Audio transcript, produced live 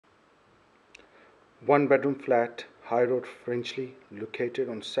One bedroom flat, High Road Finchley, located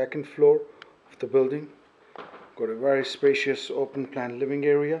on second floor of the building. Got a very spacious open plan living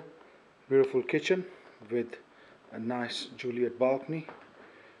area, beautiful kitchen with a nice Juliet balcony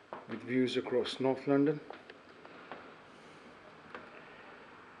with views across North London,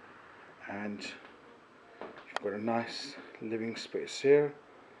 and you've got a nice living space here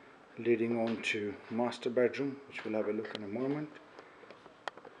leading on to master bedroom, which we'll have a look in a moment.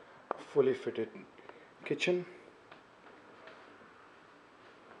 Fully fitted kitchen,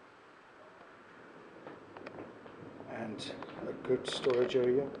 and a good storage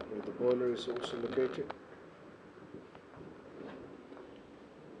area where the boiler is also located.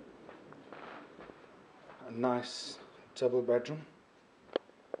 A nice double bedroom,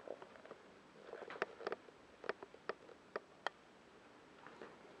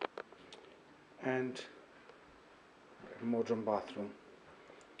 and a modern bathroom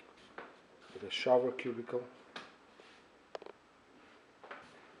with a shower cubicle,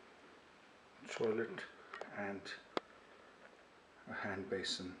 toilet, and a hand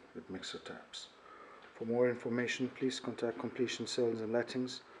basin with mixer taps. For more information, please contact Completion Sales and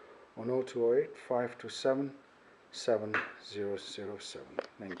Lettings on 0208 527 7007.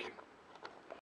 Thank you.